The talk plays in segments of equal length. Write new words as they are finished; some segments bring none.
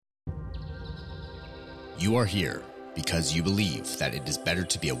You are here because you believe that it is better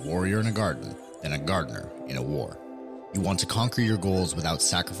to be a warrior in a garden than a gardener in a war. You want to conquer your goals without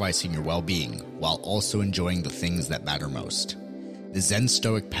sacrificing your well-being while also enjoying the things that matter most. The Zen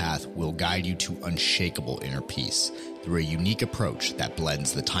Stoic path will guide you to unshakable inner peace through a unique approach that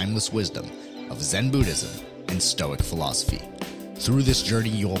blends the timeless wisdom of Zen Buddhism and Stoic philosophy. Through this journey,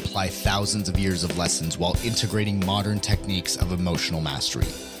 you'll apply thousands of years of lessons while integrating modern techniques of emotional mastery.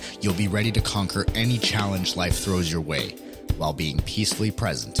 You'll be ready to conquer any challenge life throws your way while being peacefully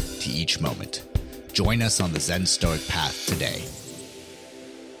present to each moment. Join us on the Zen Stoic path today.